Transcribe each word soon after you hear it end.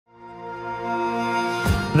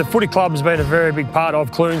The footy club has been a very big part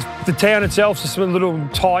of Clunes. The town itself is a little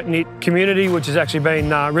tight-knit community which has actually been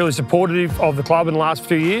really supportive of the club in the last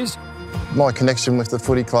few years. My connection with the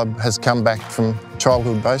footy club has come back from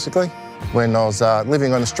childhood, basically. When I was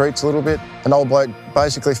living on the streets a little bit, an old bloke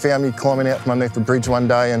basically found me climbing out from underneath the bridge one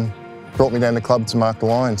day and brought me down the club to mark the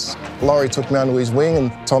lines. Laurie took me under his wing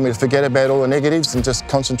and told me to forget about all the negatives and just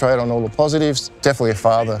concentrate on all the positives. Definitely a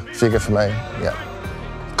father figure for me, yeah.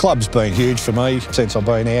 Club's been huge for me since I've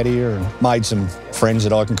been out here and made some friends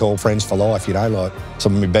that I can call friends for life, you know, like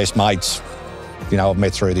some of my best mates, you know, I've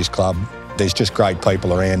met through this club. There's just great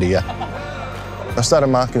people around here. I started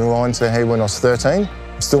marking the lines down here when I was 13.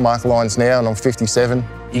 I still mark lines now and I'm 57.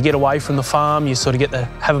 You get away from the farm, you sort of get to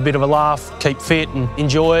have a bit of a laugh, keep fit and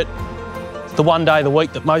enjoy it. The one day of the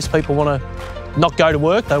week that most people want to not go to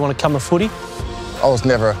work, they want to come to footy. I was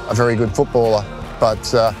never a very good footballer,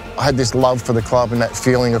 but I had this love for the club and that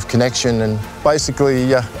feeling of connection, and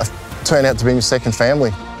basically I turned out to be my second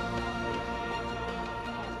family.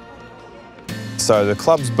 So the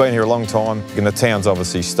club's been here a long time, and the town's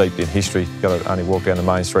obviously steeped in history. You've got to only walk down the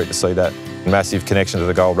main street to see that. Massive connection to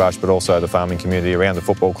the gold rush, but also the farming community around the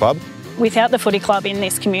football club. Without the footy club in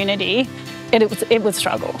this community, it would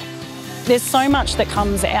struggle. There's so much that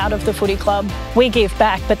comes out of the footy club. We give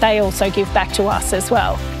back, but they also give back to us as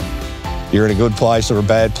well. You're in a good place or a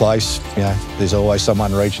bad place, you know, there's always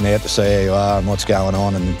someone reaching out to see how you are and what's going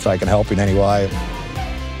on and if they can help in any way.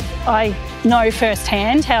 I know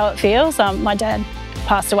firsthand how it feels. My dad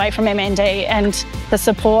passed away from MND, and the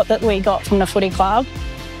support that we got from the footy club,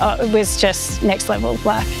 it was just next level,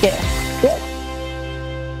 like, yeah.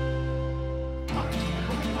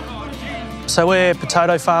 So we're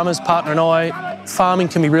potato farmers, partner and I. Farming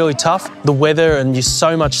can be really tough. The weather and just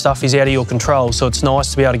so much stuff is out of your control, so it's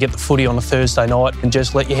nice to be able to get the footy on a Thursday night and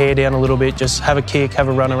just let your hair down a little bit, just have a kick, have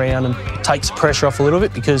a run around and it takes the pressure off a little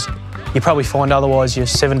bit, because you probably find otherwise you're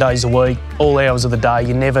 7 days a week, all hours of the day,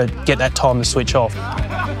 you never get that time to switch off.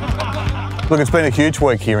 Look, it's been a huge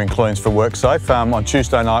week here in Clunes for WorkSafe. On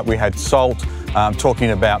Tuesday night we had Salt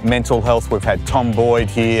talking about mental health. We've had Tom Boyd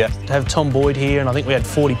here. To have Tom Boyd here, and I think we had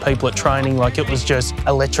 40 people at training, like it was just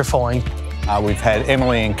electrifying. We've had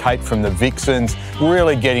Emily and Kate from the Vixens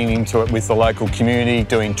really getting into it with the local community,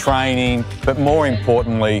 doing training, but more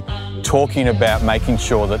importantly, talking about making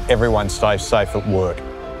sure that everyone stays safe at work.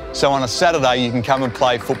 So on a Saturday, you can come and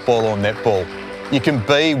play football or netball. You can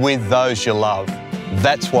be with those you love.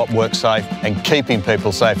 That's what WorkSafe and keeping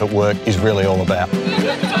people safe at work is really all about.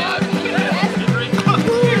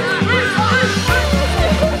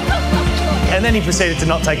 And then he proceeded to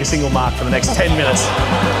not take a single mark for the next 10 minutes.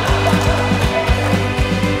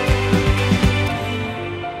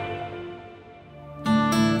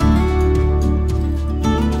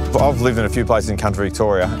 I've lived in a few places in country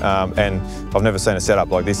Victoria and I've never seen a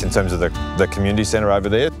setup like this in terms of the community centre over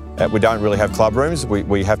there. We don't really have club rooms.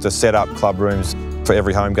 We have to set up club rooms for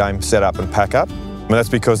every home game, set up and pack up. And that's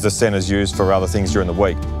because the centre's used for other things during the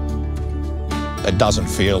week. It doesn't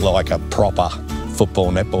feel like a proper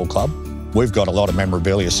football netball club. We've got a lot of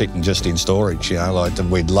memorabilia sitting just in storage, you know, like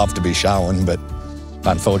we'd love to be showing, but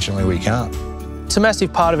unfortunately we can't. It's a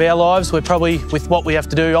massive part of our lives. We're probably, with what we have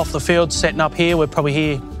to do off the field, setting up here, we're probably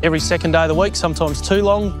here every second day of the week, sometimes too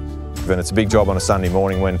long. And it's a big job on a Sunday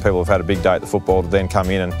morning when people have had a big day at the football to then come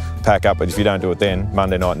in and pack up, but if you don't do it then,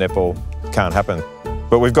 Monday night netball can't happen.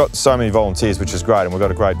 But we've got so many volunteers, which is great, and we've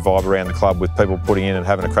got a great vibe around the club with people putting in and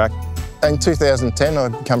having a crack. In 2010, I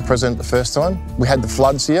became president the first time. We had the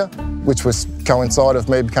floods here, which was coincided with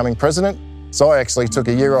me becoming president. So I actually took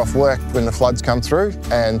a year off work when the floods come through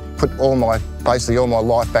and put basically all my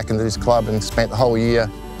life back into this club and spent the whole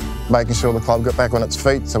year making sure the club got back on its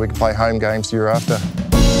feet so we could play home games the year after.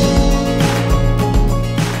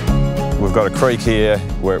 We've got a creek here,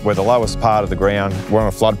 we're the lowest part of the ground. We're on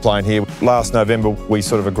a floodplain here. Last November, we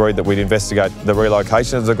sort of agreed that we'd investigate the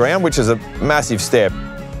relocation of the ground, which is a massive step.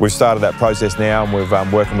 We've started that process now and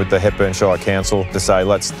we're working with the Hepburn Shire Council to say,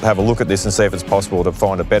 let's have a look at this and see if it's possible to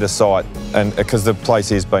find a better site. And because the place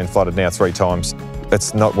has been flooded now 3 times,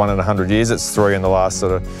 it's not 1 in 100 years, it's 3 in the last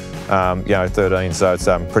sort of, 13, so it's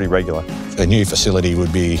pretty regular. A new facility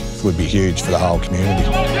would be huge for the whole community.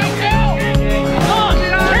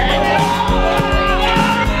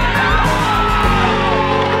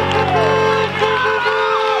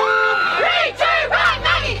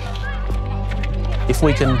 If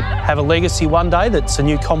we can have a legacy one day that's a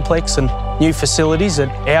new complex and new facilities that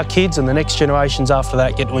our kids and the next generations after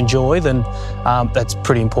that get to enjoy, then that's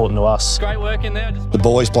pretty important to us. Great work in there. The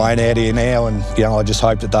boys playing out here now, and you know, I just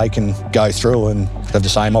hope that they can go through and have the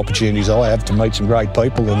same opportunities I have to meet some great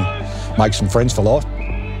people and make some friends for life.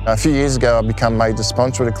 A few years ago, I became major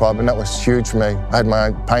sponsor of the club, and that was huge for me. I had my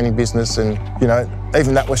own painting business, and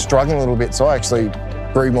even that was struggling a little bit, so I actually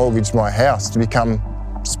remortgaged my house to become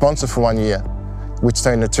sponsor for 1 year, which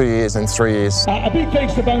turned to 2 years and 3 years. A big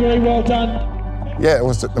thanks to Bungaree, well done. Yeah, it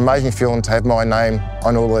was an amazing feeling to have my name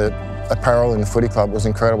on all the apparel in the footy club. Was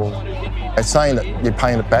incredible. It's saying that you're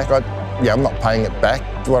paying it back. I'm not paying it back.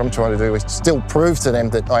 What I'm trying to do is still prove to them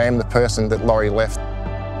that I am the person that Laurie left.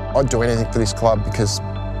 I'd do anything for this club because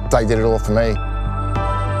they did it all for me.